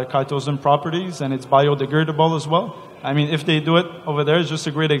of the chitosan properties, and it's biodegradable as well. I mean, if they do it over there, it's just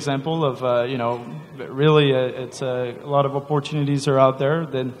a great example of, really, it's a lot of opportunities are out there.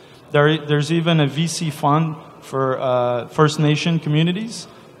 Then there's even a VC fund for First Nation communities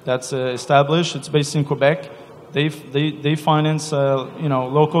that's established. It's based in Quebec. They finance,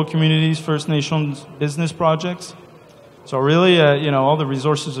 local communities, First Nations business projects. So really, all the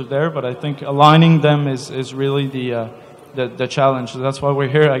resources are there, but I think aligning them is really the challenge. So that's why we're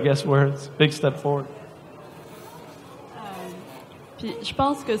here, I guess, where it's a big step forward. Puis je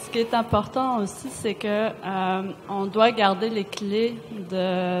pense que ce qui est important aussi, c'est que on doit garder les clés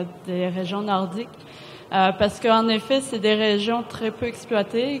des régions nordiques, parce qu'en effet, c'est des régions très peu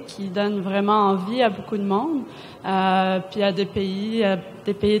exploitées qui donnent vraiment envie à beaucoup de monde, puis à des pays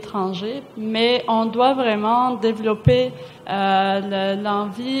étrangers. Mais on doit vraiment développer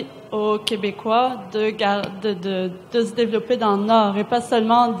l'envie aux Québécois de se développer dans le Nord, et pas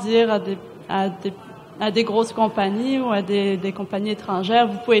seulement dire à des grosses compagnies ou à des compagnies étrangères,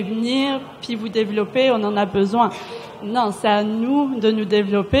 vous pouvez venir puis vous développer, on en a besoin. Non, c'est à nous de nous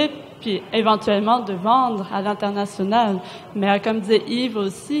développer puis éventuellement de vendre à l'international. Mais comme disait Yves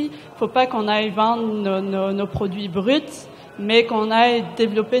aussi, faut pas qu'on aille vendre nos produits bruts, mais qu'on aille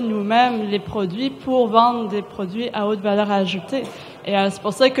développer nous-mêmes les produits pour vendre des produits à haute valeur ajoutée. Et c'est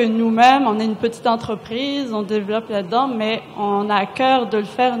pour ça que nous-mêmes, on est une petite entreprise, on développe là-dedans, mais on a à cœur de le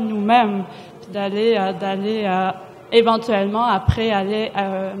faire nous-mêmes, puis d'aller éventuellement après aller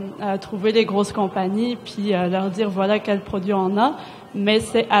trouver les grosses compagnies, puis leur dire voilà quel produit on a, mais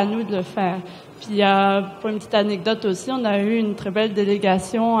c'est à nous de le faire. Puis pour une petite anecdote aussi, on a eu une très belle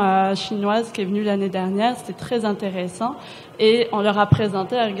délégation chinoise qui est venue l'année dernière, c'était très intéressant, et on leur a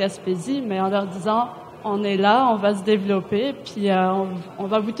présenté la Gaspésie, mais en leur disant on est là, on va se développer, puis on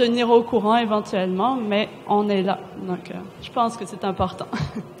va vous tenir au courant éventuellement, mais on est là. Donc je pense que c'est important.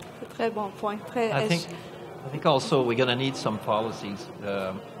 Très bon point. I think also we're going to need some policies.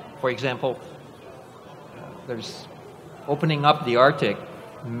 For example, there's opening up the Arctic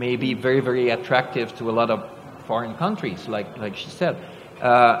may be very, very attractive to a lot of foreign countries, like she said.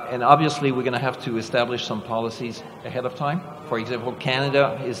 And obviously we're going to have to establish some policies ahead of time. For example,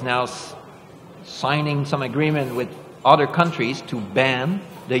 Canada is now signing some agreement with other countries to ban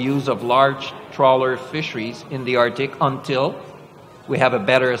the use of large trawler fisheries in the Arctic until we have a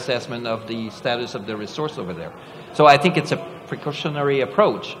better assessment of the status of the resource over there. So I think it's a precautionary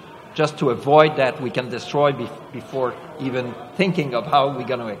approach, just to avoid that we can destroy before even thinking of how we're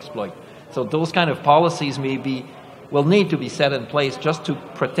going to exploit. So those kind of policies will need to be set in place just to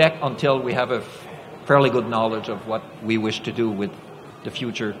protect until we have a fairly good knowledge of what we wish to do with the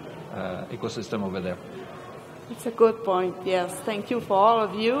future ecosystem over there. It's a good point, yes. Thank you for all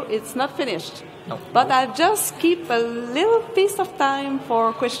of you. It's not finished. No. But I'll just keep a little piece of time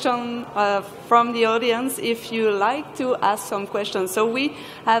for question from the audience if you like to ask some questions. So we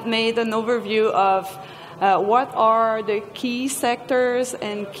have made an overview of what are the key sectors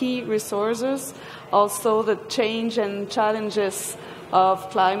and key resources, also the change and challenges of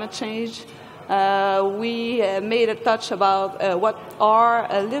climate change. We made a touch about what are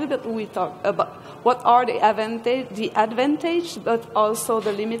the advantage, but also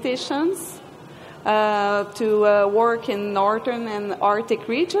the limitations to work in northern and Arctic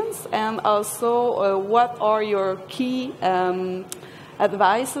regions, and also what are your key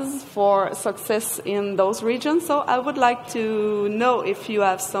advices for success in those regions. So I would like to know if you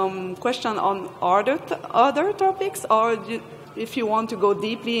have some question on other topics, or if you want to go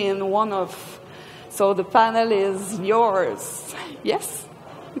deeply in one of. So the panel is yours. Yes,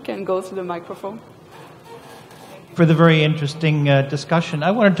 you can go to the microphone. For the very interesting discussion.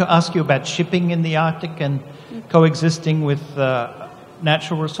 I wanted to ask you about shipping in the Arctic and coexisting with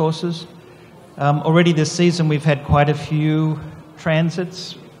natural resources. Already this season we've had quite a few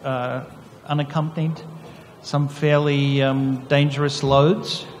transits, unaccompanied, some fairly dangerous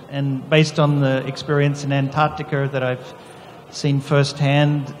loads. And based on the experience in Antarctica that I've seen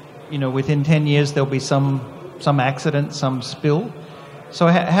firsthand, within 10 years there'll be some accident, some spill. So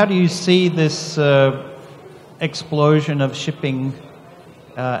how do you see this explosion of shipping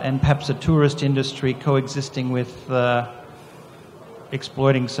and perhaps a tourist industry coexisting with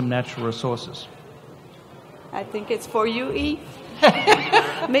exploiting some natural resources? I think it's for you, Yves.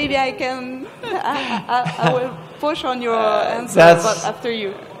 Maybe I can. I will push on your answer, but after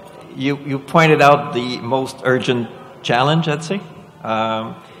you. You pointed out the most urgent challenge, I'd say.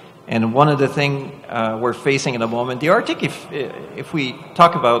 And one of the things we're facing at the moment, the Arctic, if we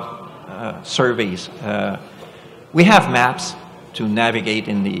talk about surveys, we have maps to navigate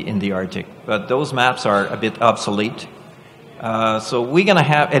in the Arctic, but those maps are a bit obsolete. So we're going to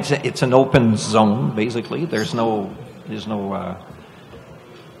have it's an open zone basically. There's no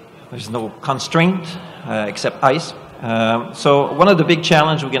constraint except ice. So one of the big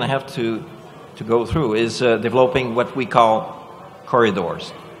challenges we're going to have to go through is developing what we call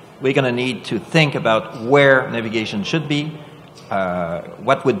corridors. We're going to need to think about where navigation should be,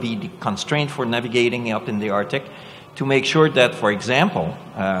 what would be the constraint for navigating up in the Arctic, to make sure that, for example,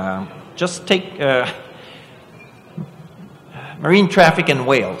 just take marine traffic in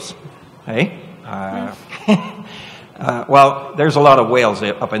whales. Okay? Well, there's a lot of whales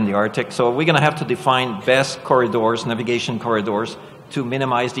up in the Arctic, so we're going to have to define best corridors, navigation corridors, to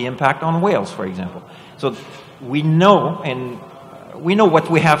minimize the impact on whales, for example. So we know what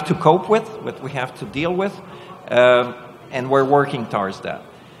we have to cope with, what we have to deal with, and we're working towards that.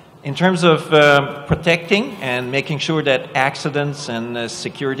 In terms of protecting and making sure that accidents and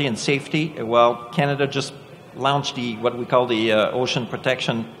security and safety, well, Canada just launched what we call the Ocean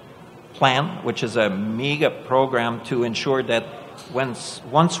Protection Plan, which is a mega program to ensure that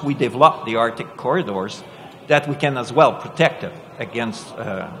once we develop the Arctic corridors, that we can as well protect it against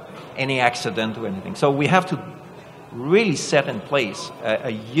any accident or anything. So we have to really set in place a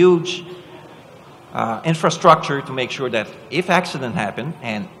huge infrastructure to make sure that if accident happen,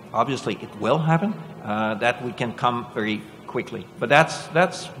 and obviously it will happen, that we can come very quickly. But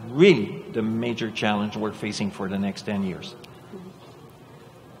that's really the major challenge we're facing for the next 10 years.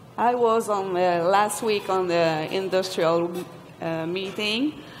 I was on last week on the industrial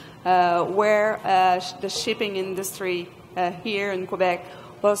meeting where the shipping industry here in Quebec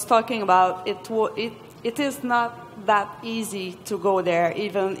was talking about it is not that easy to go there,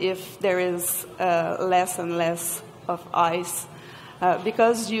 even if there is less and less of ice,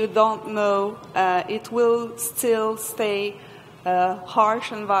 because you don't know, it will still stay a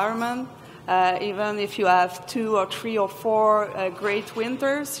harsh environment. Even if you have 2 or 3 or 4 great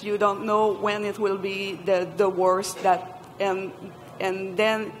winters, you don't know when it will be the worst, and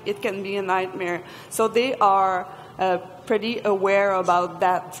then it can be a nightmare. So they are pretty aware about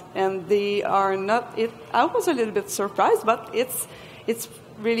that, and they are not. I was a little bit surprised, but it's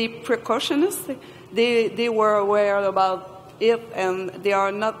really precautionist. They were aware about it, and they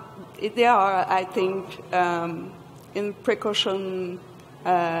are not. They are, I think, in precaution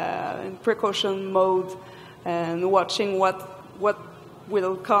mode, and watching what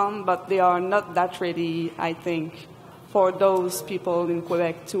will come, but they are not that ready, I think, for those people in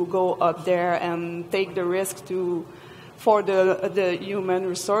Quebec to go up there and take the risk for the human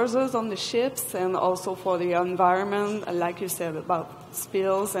resources on the ships and also for the environment, like you said, about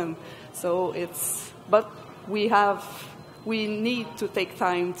spills. And so but we need to take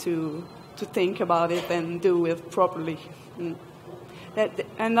time to think about it and do it properly.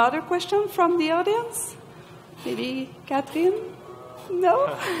 Another question from the audience? Maybe Catherine?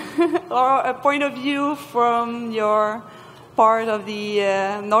 No? Or a point of view from your part of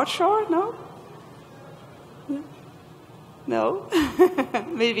the North Shore? No? No?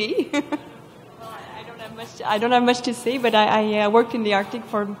 Maybe? I don't have much to say, but I worked in the Arctic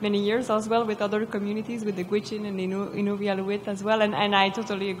for many years as well with other communities, with the Gwich'in and Inuvialuit as well, and I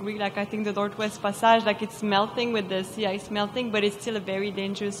totally agree. Like, I think the Northwest Passage, like, it's melting with the sea ice melting, but it's still a very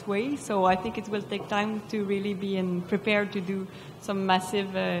dangerous way. So I think it will take time to really be prepared to do some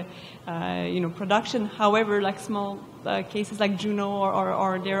massive, production. However, like small cases like Juno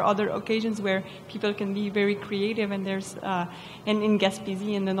or there are other occasions where people can be very creative, and there's and in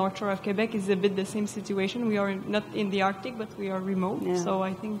Gaspésie in the North Shore of Quebec is a bit the same situation. We are not in the Arctic, but we are remote, so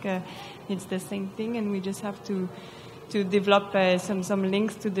I think it's the same thing, and we just have to develop some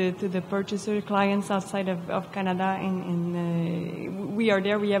links to the purchaser clients outside of Canada, and we are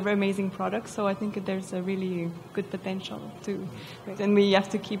there. We have amazing products, so I think there's a really good potential and we have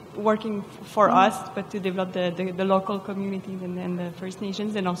to keep working for us, but to develop the local communities and the First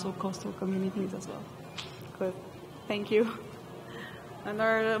Nations and also coastal communities as well. Good, thank you.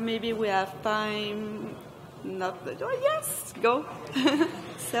 And maybe we have time. Yes, go.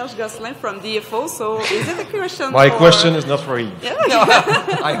 Serge Gosselin from DFO. So is it a question? My question is not for Yves. Yeah. No,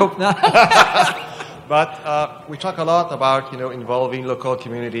 I hope not. But we talk a lot about, involving local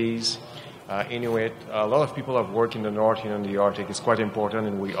communities, Inuit. A lot of people have worked in the North, in the Arctic. It's quite important,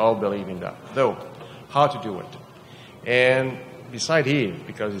 and we all believe in that. Though, how to do it? And beside Yves,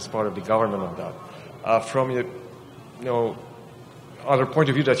 because he's part of the government of that, from your, other point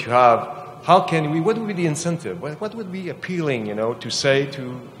of view that you have, what would be the incentive? What would be appealing, to say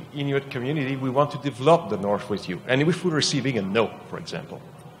to Inuit community, we want to develop the North with you? And if we're receiving a no, for example,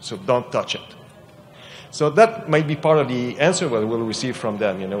 so don't touch it. So that might be part of the answer that we'll receive from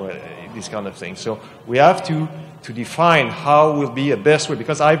them, this kind of thing. So we have to define how will be a best way,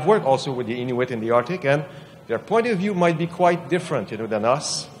 because I've worked also with the Inuit in the Arctic, and their point of view might be quite different, than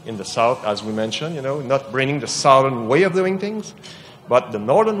us in the South, as we mentioned, not bringing the Southern way of doing things, but the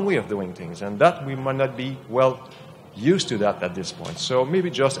northern way of doing things, and that we might not be well used to that at this point. So maybe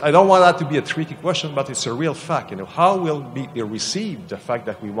I don't want that to be a tricky question, but it's a real fact. How will they receive the fact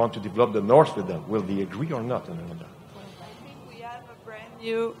that we want to develop the North with them? Will they agree or not? I think we have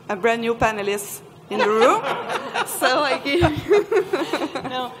a brand new panelist in the room. So I give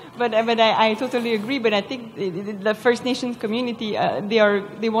No, but I totally agree. But I think the First Nations community,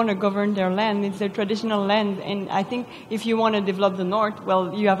 they want to govern their land. It's their traditional land, and I think if you want to develop the North,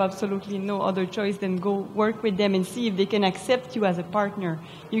 well, you have absolutely no other choice than go work with them and see if they can accept you as a partner.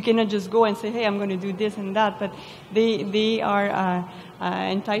 You cannot just go and say, hey, I'm going to do this and that. But they are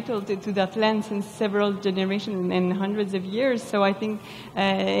entitled to that land since several generations and hundreds of years. So I think,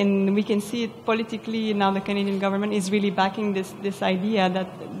 and we can see it politically now, the Canadian government is really backing this idea that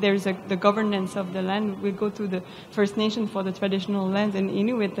there's the governance of the land will go to the First Nation for the traditional land, and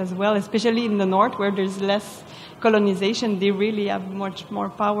Inuit as well, especially in the North where there's less colonization. They really have much more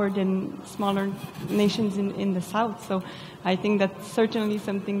power than smaller nations in the South. So I think that's certainly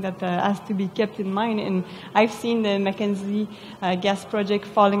something that has to be kept in mind. And I've seen the Mackenzie gas project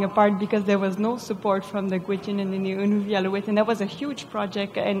falling apart because there was no support from the Gwich'in and the Inuvialuit, and that was a huge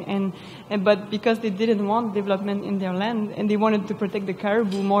project. But because they didn't want development in their land, and they wanted to protect the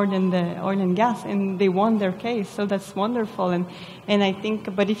caribou more than the oil and gas, and they won their case. So that's wonderful. And I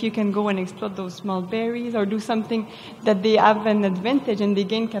think, but if you can go and exploit those small berries or do something that they have an advantage and they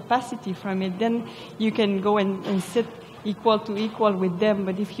gain capacity from it, then you can go and sit equal to equal with them.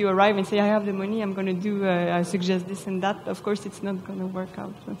 But if you arrive and say, I have the money, I'm going to do, I suggest this and that, of course it's not going to work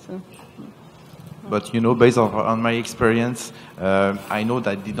out. So. But, based on my experience, I know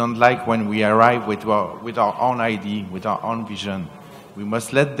that they don't like when we arrive with our own idea, with our own vision. We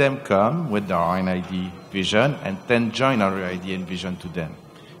must let them come with their own idea, vision, and then join our idea and vision to them.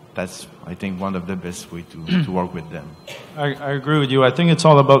 That's, I think, one of the best ways to work with them. I agree with you. I think it's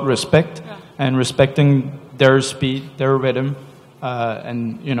all about respect and respecting their speed, their rhythm,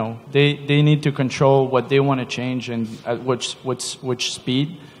 and they need to control what they want to change and at which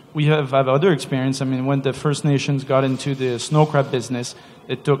speed. We have other experience. I mean, when the First Nations got into the snow crab business,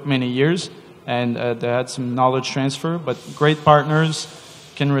 it took many years, and they had some knowledge transfer. But great partners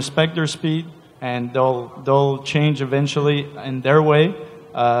can respect their speed, and they'll change eventually in their way.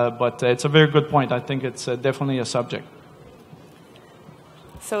 But it's a very good point. I think it's definitely a subject.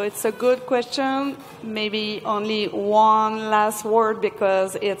 So it's a good question. Maybe only one last word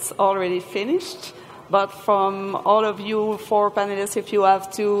because it's already finished. But from all of you 4 panelists, if you have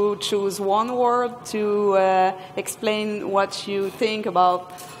to choose one word to explain what you think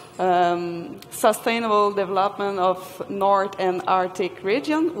about sustainable development of North and Arctic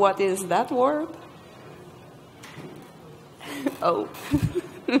region, what is that word? Oh,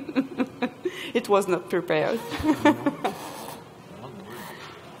 it was not prepared.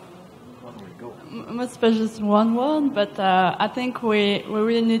 Must be just one word, but I think we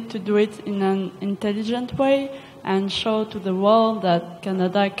really need to do it in an intelligent way and show to the world that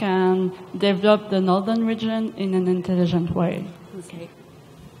Canada can develop the northern region in an intelligent way. Okay.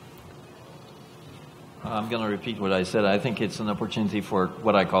 I'm going to repeat what I said. I think it's an opportunity for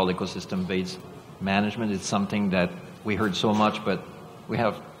what I call ecosystem-based management. It's something that we heard so much, but we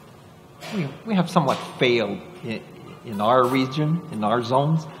have somewhat failed in our region, in our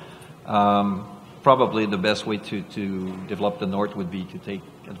zones. Probably the best way to develop the North would be to take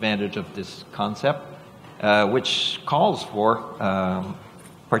advantage of this concept, which calls for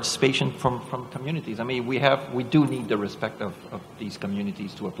participation from communities. I mean, we do need the respect of these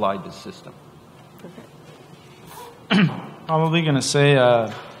communities to apply this system. Probably going to say,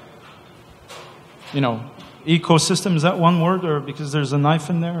 ecosystem, is that one word, or because there's a knife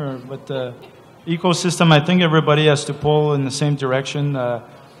in there? But ecosystem, I think everybody has to pull in the same direction.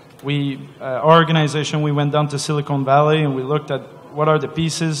 Our organization, we went down to Silicon Valley and we looked at what are the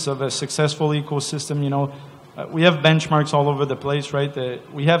pieces of a successful ecosystem. We have benchmarks all over the place, right?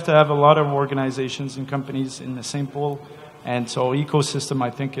 We have to have a lot of organizations and companies in the same pool. And so ecosystem, I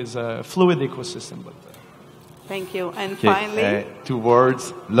think, is a fluid ecosystem. Thank you. And finally, 2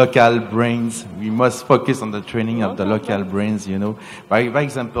 words, local brains. We must focus on the training of the local brains, By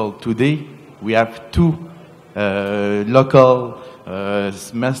example, today we have 2 local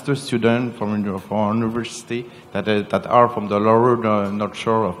master students from our university that are from the lower north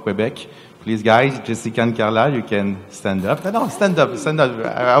shore of Quebec. Please, guys, Jessica and Carla, you can stand up. No, stand up.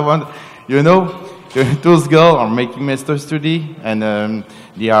 I want, those girls are making master study, and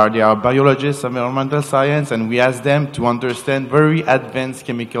they are biologists, environmental science, and we ask them to understand very advanced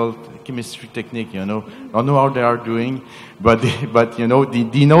chemistry technique. I don't know how they are doing, but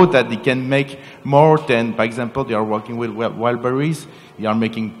they know that they can make more than, for example, they are working with wild berries. They are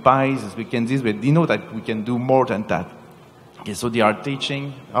making pies, as we can see, but they know that we can do more than that. Okay, so they are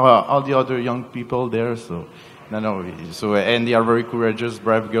teaching all the other young people there. So. So and they are very courageous,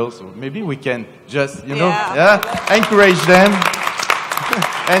 brave girls. So maybe we can just, encourage them.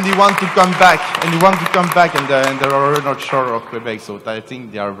 And they want to come back. And they want to come back in the north shore of Quebec. So I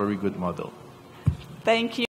think they are a very good model. Thank you.